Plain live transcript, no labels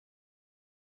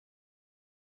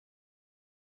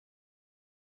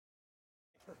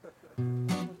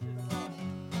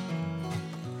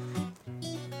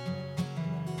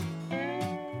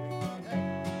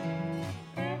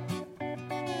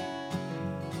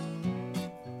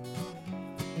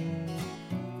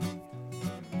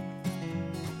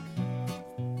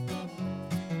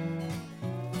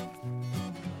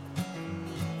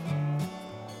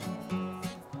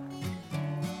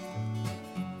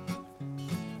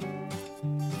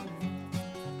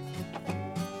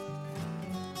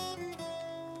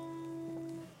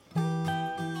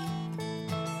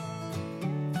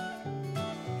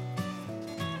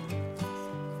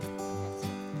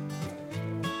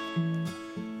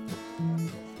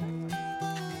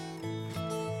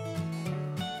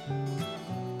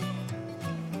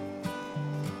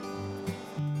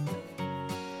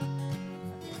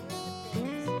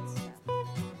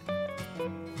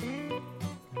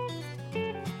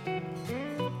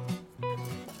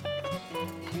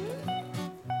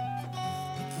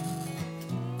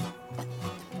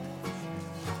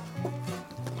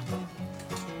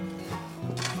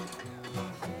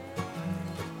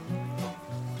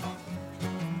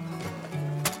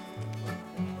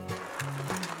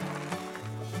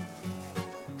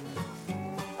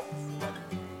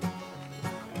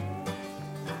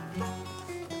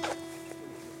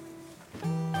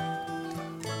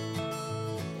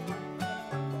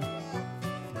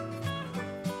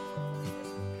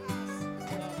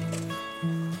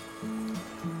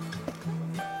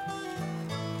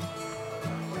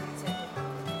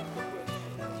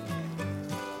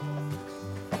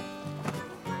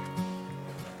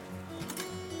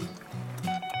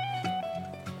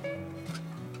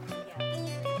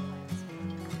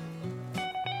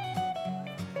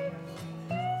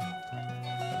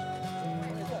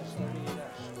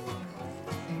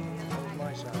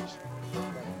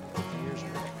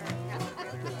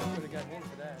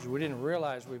We didn't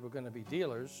realize we were going to be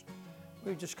dealers.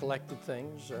 We just collected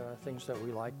things, things that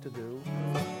we like to do.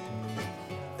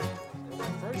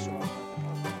 First of all,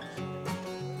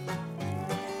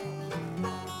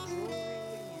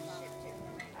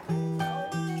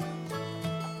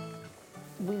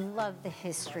 we love the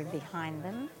history behind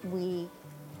them. We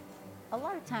a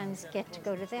lot of times get to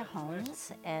go to their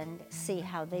homes and see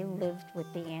how they lived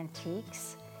with the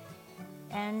antiques.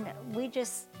 And we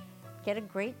just get a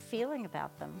great feeling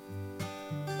about them.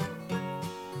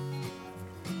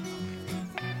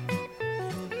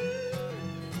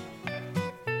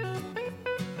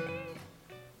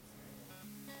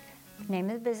 The name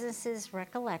of the business is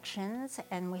Recollections,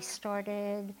 and we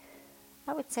started,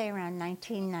 I would say, around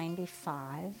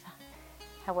 1995.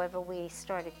 However, we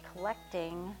started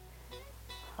collecting,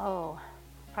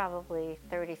 probably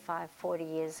 35, 40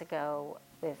 years ago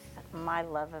with my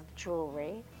love of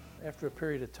jewelry. After a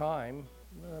period of time,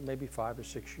 maybe 5 or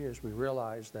 6 years, we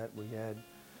realized that we had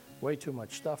way too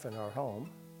much stuff in our home.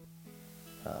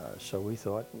 So we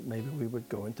thought maybe we would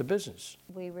go into business.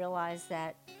 We realized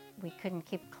that we couldn't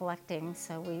keep collecting,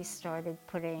 so we started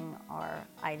putting our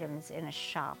items in a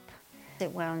shop.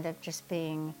 It wound up just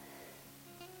being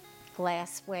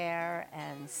glassware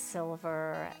and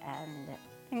silver and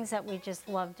things that we just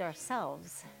loved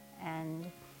ourselves.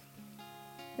 And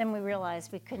then we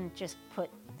realized we couldn't just put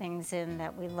things in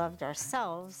that we loved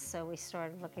ourselves, so we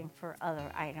started looking for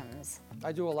other items.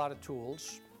 I do a lot of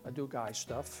tools. I do guy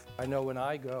stuff. I know when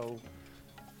I go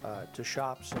to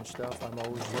shops and stuff, I'm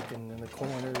always looking in the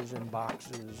corners and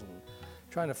boxes and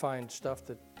trying to find stuff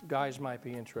that guys might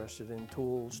be interested in,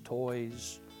 tools,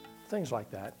 toys, things like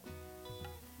that.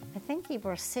 I think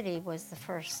Ybor City was the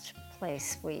first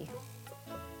place we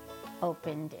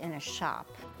opened in a shop.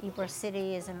 Ybor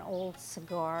City is an old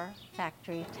cigar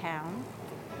factory town,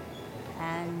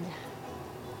 and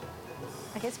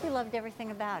I guess we loved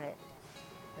everything about it.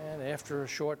 And after a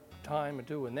short time of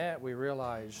doing that, we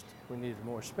realized we needed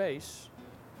more space,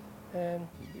 and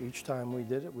each time we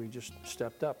did it, we just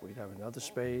stepped up. We'd have another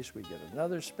space, we'd get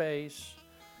another space.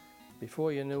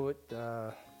 Before you knew it,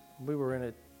 we were in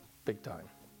it big time.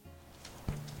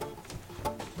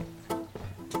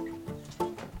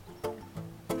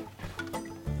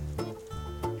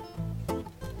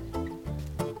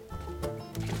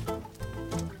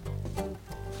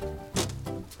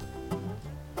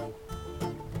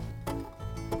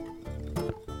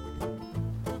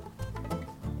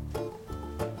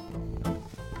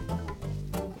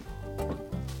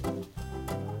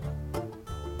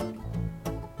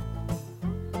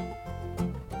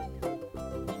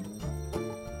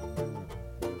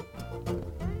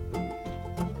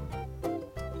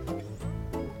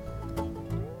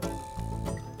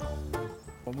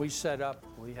 When we set up,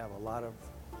 we have a lot of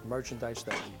merchandise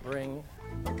that we bring.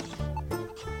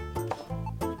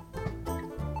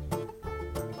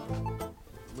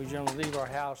 generally leave our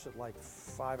house at like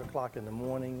 5 o'clock in the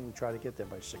morning. We try to get there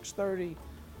by 6:30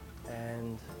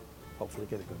 and hopefully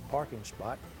get a good parking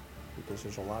spot because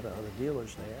there's a lot of other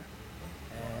dealers there.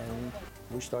 And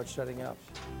we start setting up.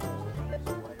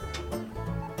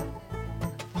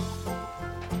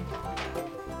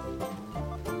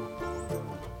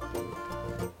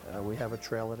 We have a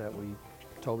trailer that we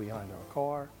tow behind our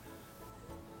car.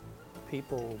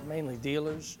 People, mainly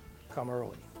dealers, come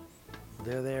early.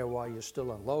 They're there while you're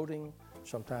still unloading.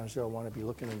 Sometimes they'll want to be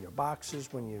looking in your boxes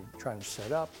when you're trying to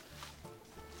set up.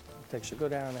 It takes a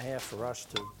good hour and a half for us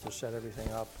to set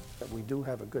everything up. But we do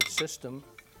have a good system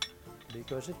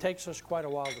because it takes us quite a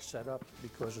while to set up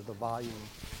because of the volume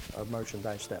of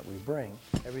merchandise that we bring.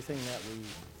 Everything that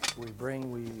we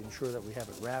bring, we ensure that we have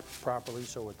it wrapped properly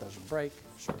so it doesn't break,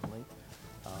 certainly.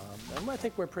 And I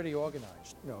think we're pretty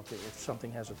organized. You know, if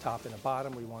something has a top and a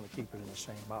bottom, we want to keep it in the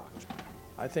same box.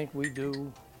 I think we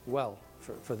do well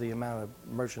for the amount of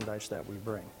merchandise that we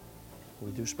bring.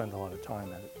 We do spend a lot of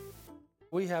time at it.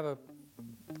 We have a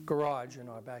garage in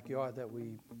our backyard that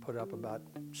we put up about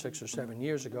 6 or 7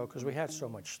 years ago because we had so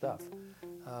much stuff.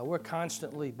 We're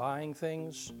constantly buying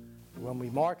things. When we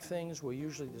mark things, we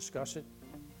usually discuss it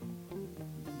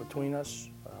between us.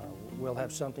 We'll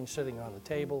have something sitting on the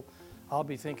table. I'll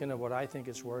be thinking of what I think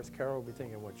it's worth. Carol will be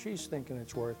thinking of what she's thinking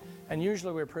it's worth. And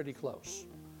usually we're pretty close.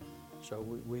 So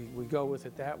we go with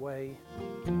it that way.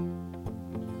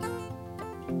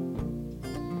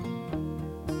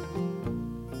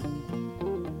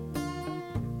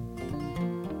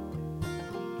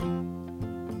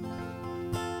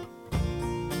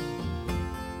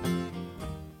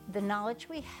 The knowledge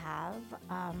we have,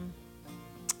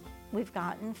 we've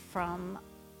gotten from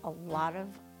a lot of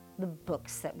the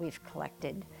books that we've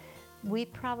collected. We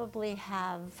probably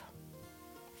have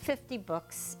 50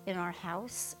 books in our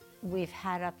house. We've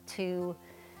had up to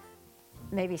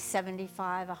maybe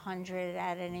 75, 100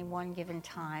 at any one given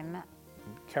time.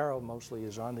 Carol mostly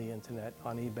is on the internet,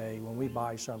 on eBay. When we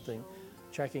buy something,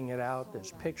 checking it out,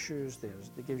 there's pictures,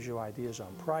 it gives you ideas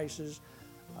on prices.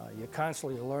 You're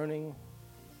constantly learning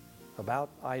about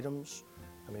items.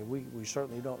 I mean, we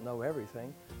certainly don't know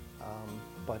everything,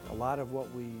 but a lot of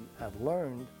what we have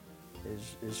learned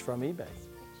is from eBay.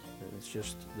 It's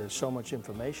just, there's so much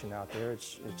information out there,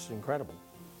 it's incredible.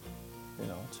 You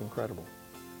know, it's incredible.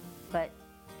 But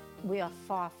we are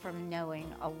far from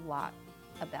knowing a lot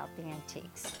about the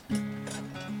antiques.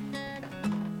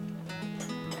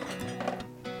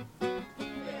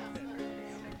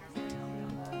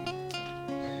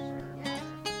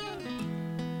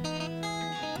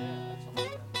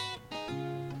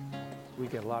 We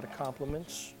get a lot of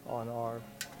compliments on our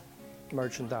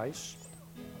merchandise,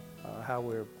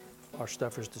 how our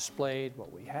stuff is displayed,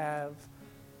 what we have.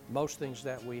 Most things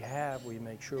that we have, we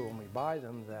make sure when we buy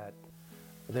them that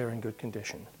they're in good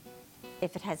condition.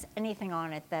 If it has anything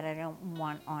on it that I don't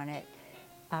want on it,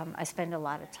 I spend a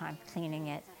lot of time cleaning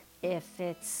it. If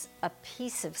it's a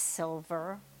piece of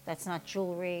silver that's not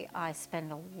jewelry, I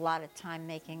spend a lot of time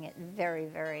making it very,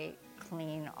 very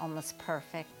clean, almost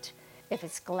perfect. If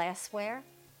it's glassware,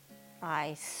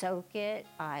 I soak it,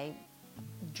 I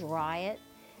dry it.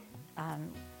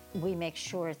 We make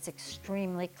sure it's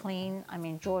extremely clean. I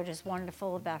mean, George is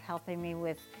wonderful about helping me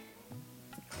with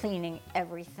cleaning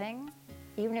everything.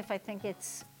 Even if I think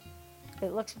it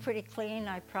looks pretty clean,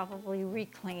 I probably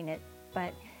re-clean it.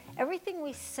 But everything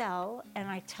we sell, and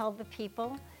I tell the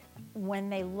people, when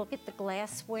they look at the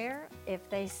glassware, if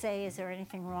they say, is there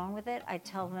anything wrong with it? I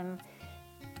tell them,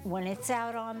 when it's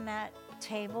out on that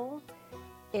table,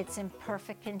 it's in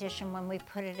perfect condition when we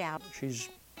put it out. She's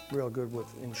real good with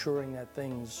ensuring that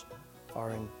things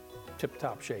are in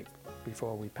tip-top shape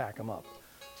before we pack them up.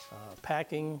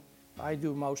 Packing, I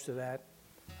do most of that.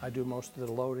 I do most of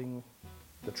the loading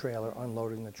the trailer,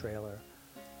 unloading the trailer.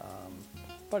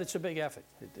 But it's a big effort.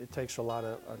 It takes a lot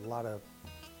of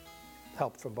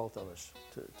help from both of us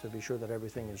to be sure that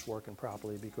everything is working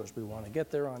properly because we want to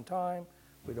get there on time.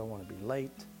 We don't want to be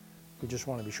late. We just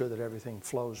want to be sure that everything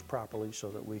flows properly so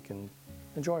that we can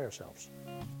enjoy ourselves.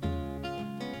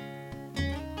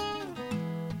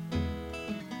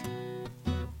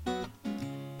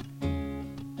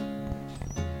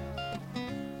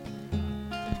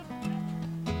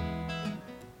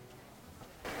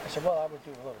 I said, well, I would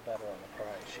do a little better on the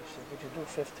price. She said, would you do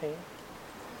 15?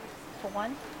 For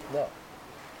one? No,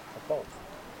 for both.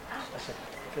 I said,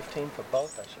 15 for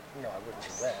both? I said, no, I wouldn't do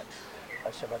that. I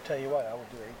said, I'll tell you what, I would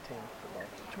do 18 for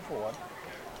both. 2 for 1.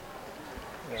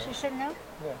 You know? She said no?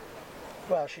 Yeah.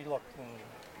 Well, she looked and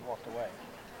walked away.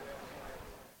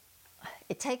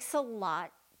 It takes a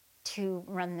lot to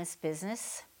run this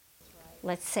business.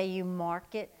 Let's say you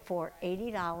mark it for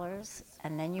 $80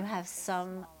 and then you have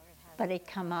somebody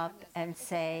come up and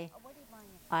say,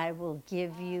 I will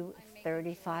give you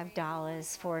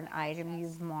 $35 for an item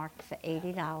you've marked for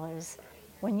 $80.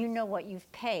 When you know what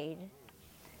you've paid,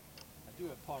 I do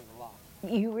it part of the lot.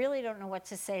 you really don't know what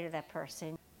to say to that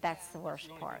person. That's the worst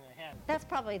part. That's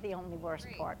probably the only worst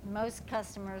part. Most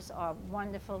customers are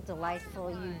wonderful, delightful.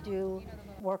 You do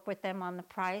work with them on the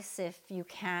price if you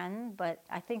can, but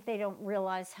I think they don't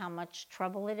realize how much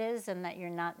trouble it is and that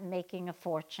you're not making a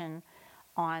fortune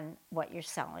on what you're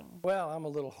selling. Well, I'm a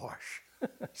little harsh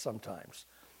sometimes.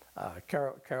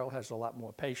 Carol has a lot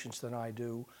more patience than I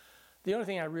do. The only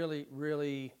thing that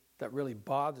really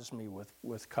bothers me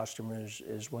with customers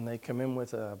is when they come in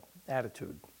with an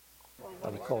attitude. I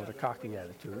would call it a cocky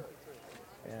attitude.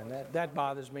 And that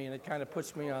bothers me, and it kind of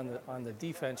puts me on the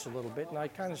defense a little bit, and I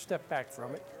kind of step back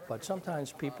from it. But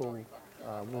sometimes people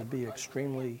will be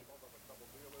extremely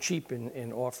cheap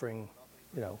in offering,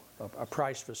 you know, a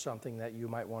price for something that you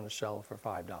might want to sell for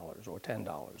 $5 or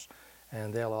 $10,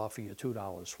 and they'll offer you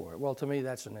 $2 for it. Well, to me,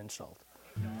 that's an insult.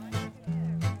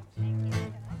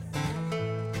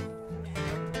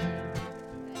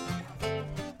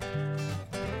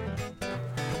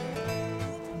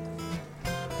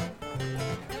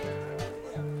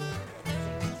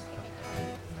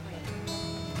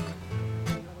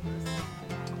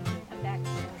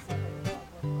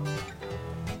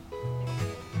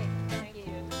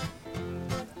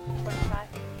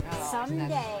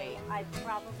 Someday, I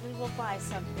probably will buy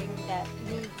something that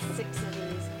needs 6 of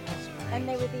these. And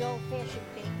they were the old-fashioned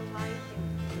Bakelite.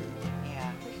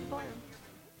 Yeah.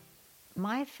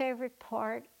 My favorite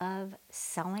part of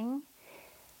selling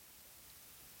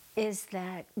is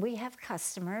that we have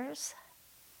customers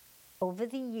over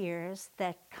the years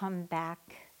that come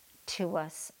back to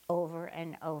us over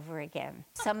and over again.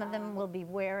 Some of them will be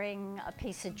wearing a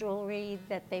piece of jewelry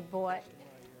that they bought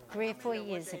 3 or 4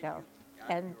 years ago,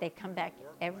 and they come back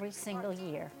every single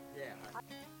year.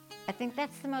 I think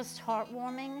that's the most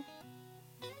heartwarming,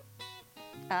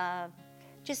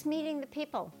 just meeting the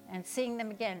people and seeing them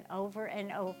again over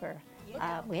and over.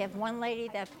 We have one lady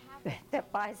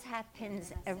that buys hat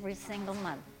pins every single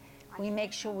month. We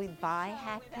make sure we buy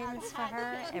hat pins for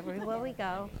her everywhere we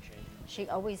go. She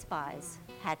always buys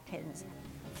hat pins.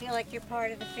 I feel like you're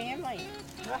part of the family.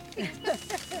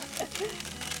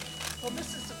 Well,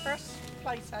 this is the first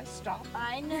place I stopped.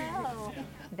 I know.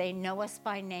 They know us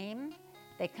by name.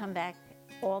 They come back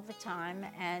all the time,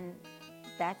 and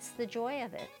that's the joy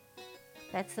of it.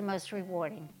 That's the most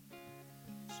rewarding.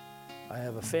 I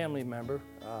have a family member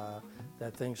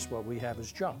that thinks what we have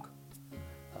is junk,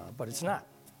 but it's not.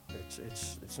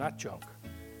 It's not junk.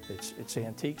 It's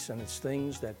antiques, and it's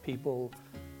things that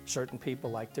certain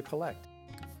people like to collect.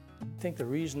 I think the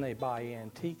reason they buy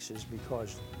antiques is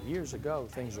because years ago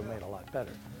things were made a lot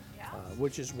better,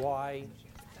 which is why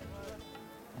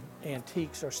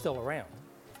antiques are still around.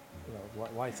 You know,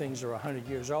 why things are 100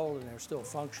 years old and they're still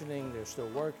functioning, they're still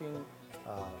working.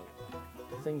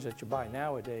 Things that you buy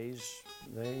nowadays,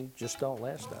 they just don't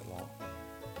last that long.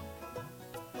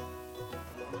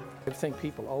 I think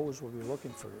people always will be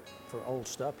looking for old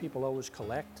stuff. People always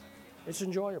collect. It's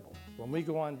enjoyable. When we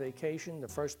go on vacation, the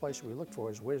first place we look for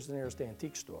is where's the nearest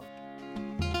antique store.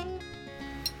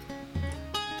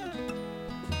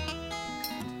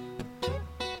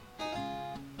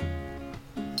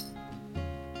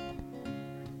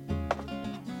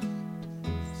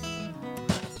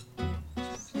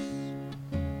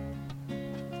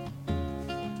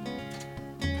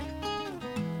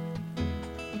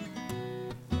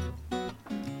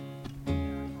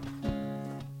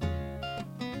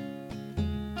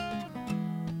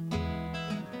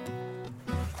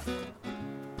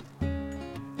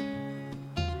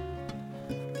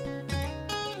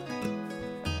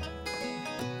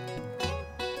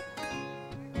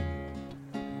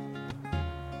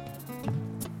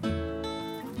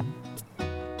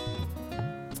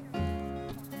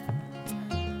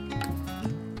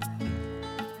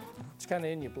 It's kind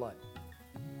of in your blood.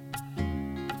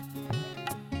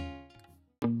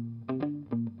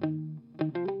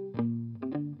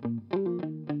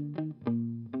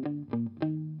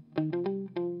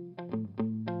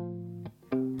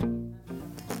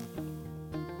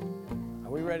 Are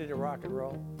we ready to rock and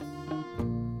roll?